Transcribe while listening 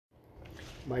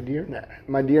My dear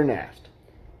Nast,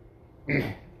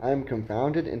 I am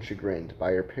confounded and chagrined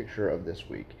by your picture of this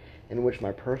week, in which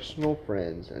my personal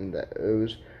friends and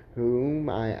those whom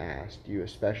I asked you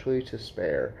especially to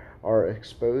spare are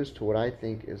exposed to what I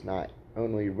think is not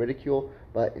only ridicule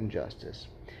but injustice.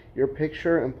 Your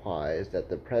picture implies that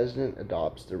the President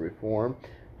adopts the reform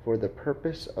for the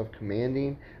purpose of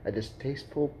commanding a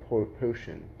distasteful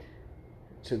potion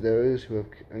to those who have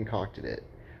concocted it.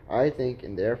 I think,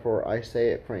 and therefore I say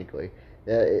it frankly,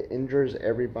 that it injures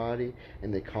everybody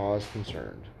in the cause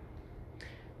concerned.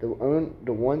 The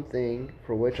one thing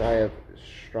for which I have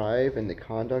strived in the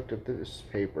conduct of this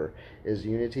paper is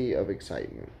unity of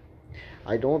excitement.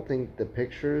 I don't think the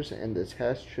pictures and the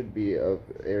test should be of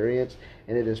variance,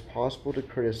 and it is possible to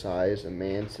criticize a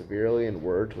man severely in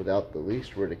words without the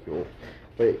least ridicule,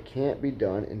 but it can't be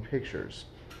done in pictures.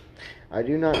 I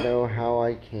do not know how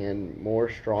I can more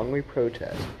strongly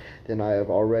protest than I have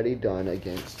already done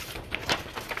against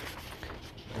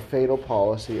the fatal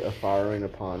policy of firing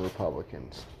upon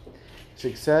Republicans.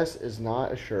 Success is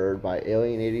not assured by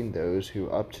alienating those who,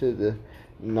 up to the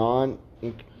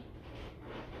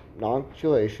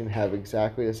inoculation, have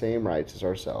exactly the same rights as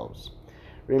ourselves.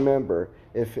 Remember,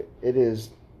 if it is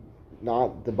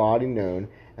not the body known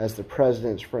as the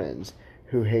President's friends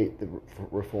who hate the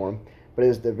reform, but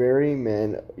is the very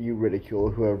men you ridicule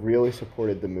who have really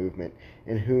supported the movement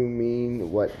and who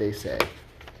mean what they say.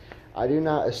 I do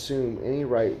not assume any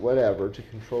right whatever to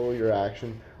control your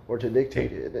action or to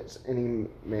dictate it in any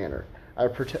manner. I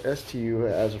protest to you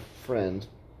as a friend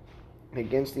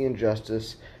against the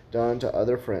injustice done to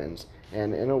other friends,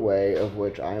 and in a way of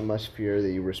which I must fear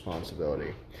the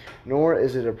responsibility. Nor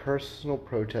is it a personal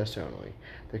protest only.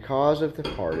 The cause of the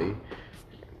party,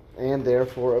 and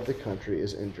therefore of the country,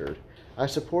 is injured. I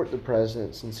support the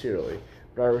President sincerely,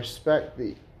 but I respect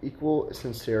the equal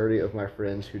sincerity of my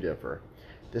friends who differ.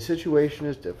 The situation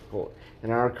is difficult, and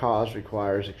our cause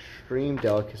requires extreme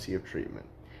delicacy of treatment.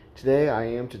 Today I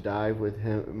am to dive with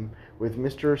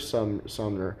Mr.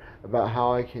 Sumner about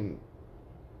how I can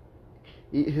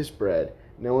eat his bread,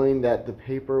 knowing that the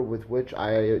paper with which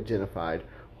I identified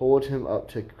holds him up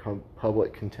to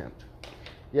public contempt.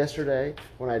 Yesterday,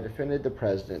 when I defended the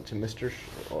President to Mr.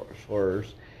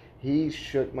 Schurz, he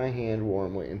shook my hand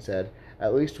warmly and said,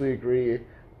 "At least we agree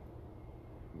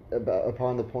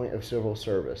upon the point of civil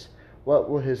service." What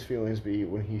will his feelings be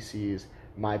when he sees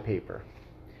my paper?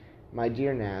 My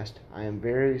dear Nast, I am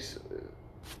very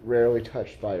rarely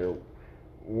touched by your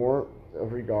warmth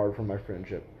of regard for my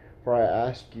friendship, for I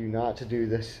ask you not to do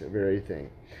this very thing.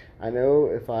 I know,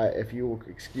 if you will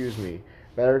excuse me,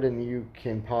 better than you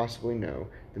can possibly know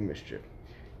the mischief.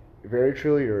 Very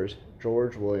truly yours,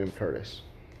 George William Curtis.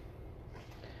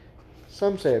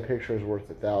 Some say a picture is worth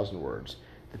 1,000 words.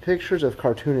 The pictures of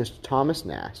cartoonist Thomas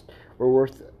Nast were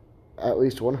worth at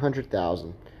least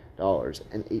 $100,000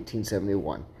 in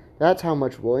 1871. That's how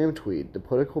much William Tweed, the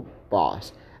political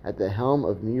boss at the helm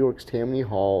of New York's Tammany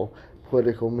Hall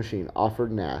political machine,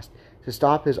 offered Nast to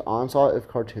stop his onslaught of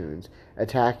cartoons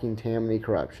attacking Tammany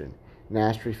corruption.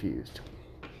 Nast refused.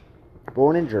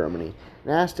 Born in Germany,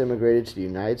 Nast immigrated to the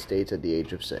United States at the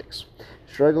age of 6.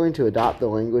 Struggling to adopt the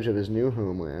language of his new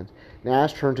homeland,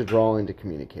 Nast turned to drawing to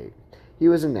communicate. He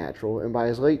was a natural, and by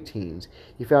his late teens,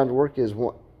 he found work as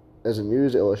a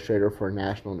news illustrator for a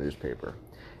national newspaper.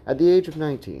 At the age of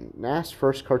 19, Nast's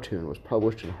first cartoon was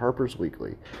published in Harper's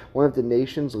Weekly, one of the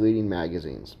nation's leading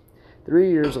magazines. 3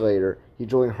 years later, he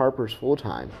joined Harper's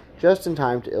full-time, just in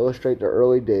time to illustrate the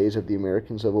early days of the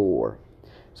American Civil War.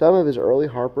 Some of his early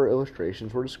Harper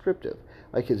illustrations were descriptive,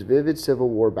 like his vivid Civil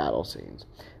War battle scenes,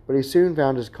 but he soon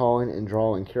found his calling in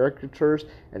drawing caricatures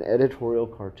and editorial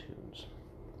cartoons,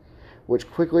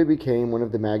 which quickly became one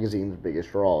of the magazine's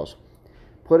biggest draws.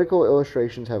 Political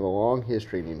illustrations have a long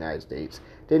history in the United States,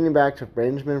 dating back to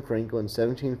Benjamin Franklin's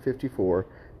 1754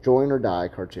 Join or Die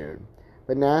cartoon.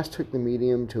 But Nast took the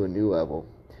medium to a new level.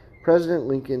 President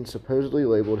Lincoln supposedly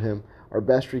labeled him our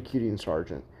best recruiting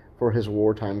sergeant for his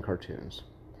wartime cartoons.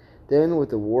 Then, with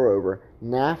the war over,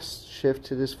 Nast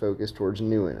shifted his focus towards a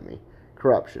new enemy,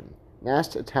 corruption.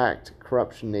 Nast attacked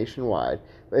corruption nationwide,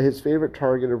 but his favorite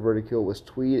target of ridicule was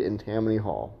Tweed in Tammany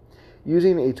Hall.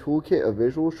 Using a toolkit of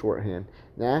visual shorthand,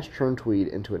 Nast turned Tweed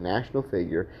into a national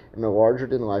figure and a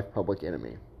larger-than-life public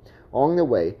enemy. Along the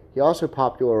way, he also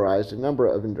popularized a number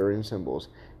of enduring symbols,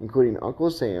 including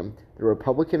Uncle Sam, the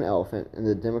Republican elephant, and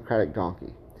the Democratic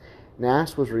donkey.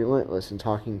 Nast was relentless in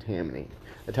attacking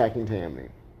Tammany,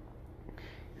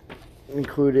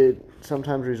 included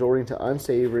sometimes resorting to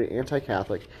unsavory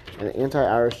anti-Catholic and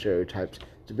anti-Irish stereotypes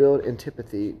to build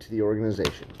antipathy to the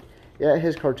organization. Yet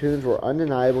his cartoons were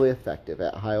undeniably effective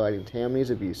at highlighting Tammany's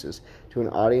abuses to an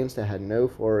audience that had no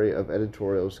flurry of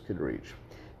editorials could reach.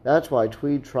 That's why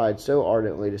Tweed tried so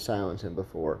ardently to silence him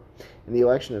before. In the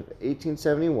election of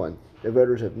 1871, the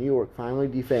voters of New York finally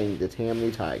defanged the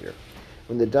Tammany Tiger.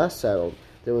 When the dust settled,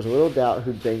 there was little doubt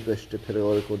who'd vanquished the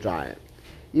political giant.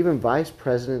 Even Vice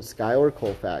President Schuyler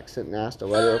Colfax sent Nast a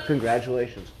letter of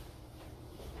congratulations.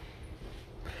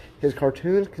 His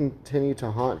cartoons continued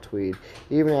to haunt Tweed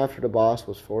even after the boss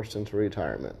was forced into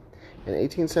retirement. In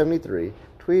 1873,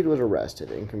 Tweed was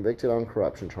arrested and convicted on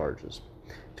corruption charges.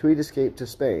 Tweed escaped to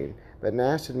Spain, but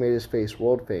Nast had made his face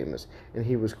world famous, and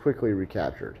he was quickly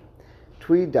recaptured.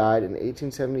 Tweed died in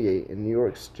 1878 in New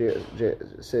York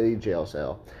City jail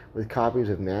cell with copies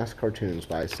of Nast's cartoons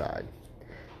by his side.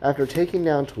 After taking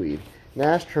down Tweed,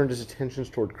 Nast turned his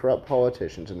attentions toward corrupt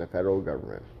politicians in the federal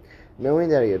government. Knowing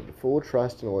that he had full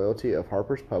trust and loyalty of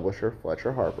Harper's publisher,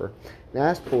 Fletcher Harper,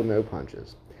 Nast pulled no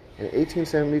punches. In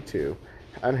 1872,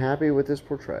 unhappy with his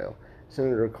portrayal,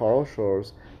 Senator Carl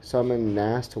Schurz summoned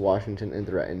Nast to Washington and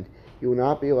threatened, "You will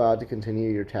not be allowed to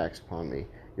continue your attacks upon me.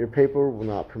 Your paper will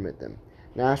not permit them."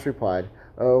 Nast replied,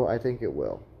 "Oh, I think it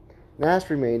will."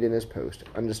 Nast remained in his post,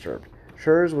 undisturbed.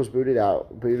 Schurz was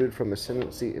booted from his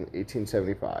Senate seat in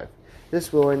 1875.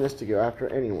 This willingness to go after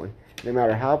anyone, no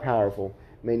matter how powerful,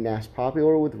 made Nast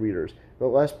popular with readers, but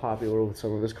less popular with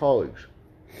some of his colleagues.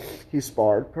 He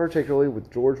sparred, particularly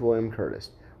with George William Curtis,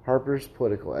 Harper's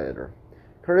political editor.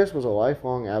 Curtis was a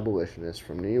lifelong abolitionist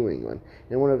from New England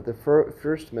and one of the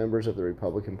first members of the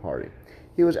Republican Party.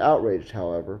 He was outraged,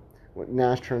 however, when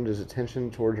Nast turned his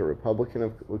attention towards a Republican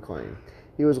of acclaim.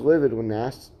 He was livid when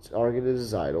Nast targeted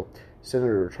his idol,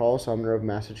 Senator Charles Sumner of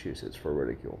Massachusetts, for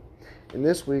ridicule. In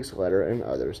this week's letter and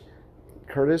others,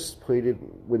 Curtis pleaded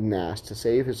with Nast to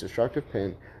save his destructive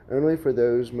pen only for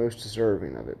those most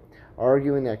deserving of it,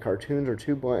 arguing that cartoons are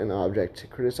too blunt an object to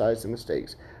criticize the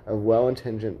mistakes of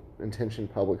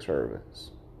well-intentioned public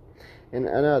servants. In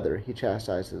another, he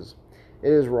chastises,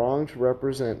 "It is wrong to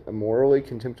represent a morally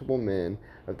contemptible men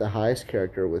of the highest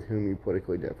character with whom you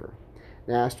politically differ."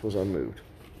 Nast was unmoved.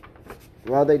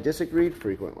 While they disagreed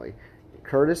frequently,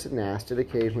 Curtis and Nast did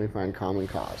occasionally find common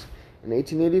cause. In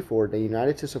 1884, they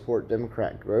united to support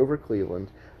Democrat Grover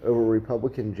Cleveland over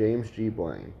Republican James G.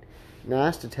 Blaine.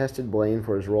 Nast detested Blaine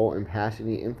for his role in passing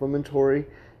the inflammatory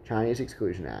Chinese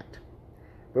Exclusion Act.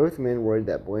 Both men worried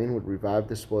that Blaine would revive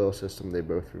the spoils system they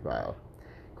both reviled.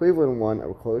 Cleveland won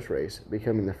a close race,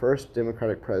 becoming the first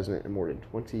Democratic president in more than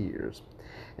 20 years,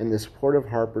 and the support of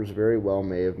Harper's very well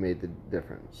may have made the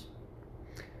difference.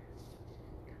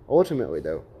 Ultimately,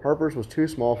 though, Harper's was too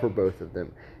small for both of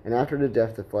them, and after the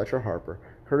death of Fletcher Harper,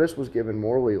 Curtis was given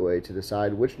more leeway to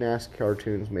decide which Nast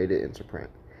cartoons made it into print.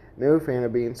 No fan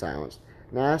of being silenced,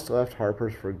 Nast left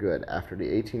Harper's for good after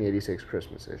the 1886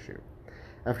 Christmas issue.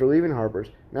 After leaving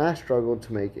Harper's, Nast struggled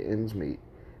to make ends meet.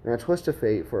 In a twist of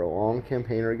fate for a long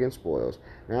campaigner against spoils,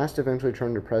 Nast eventually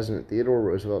turned to President Theodore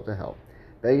Roosevelt to help,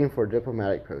 begging for a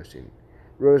diplomatic posting.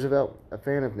 Roosevelt, a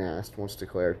fan of Nast, once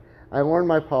declared, "I learned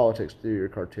my politics through your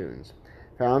cartoons,"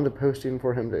 found a posting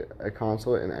for him to a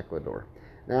consulate in Ecuador.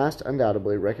 Nast,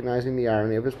 undoubtedly recognizing the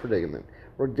irony of his predicament,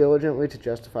 worked diligently to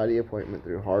justify the appointment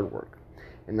through hard work.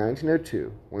 In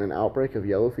 1902, when an outbreak of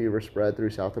yellow fever spread through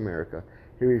South America,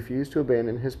 he refused to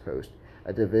abandon his post,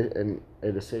 a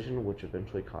decision which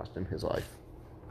eventually cost him his life.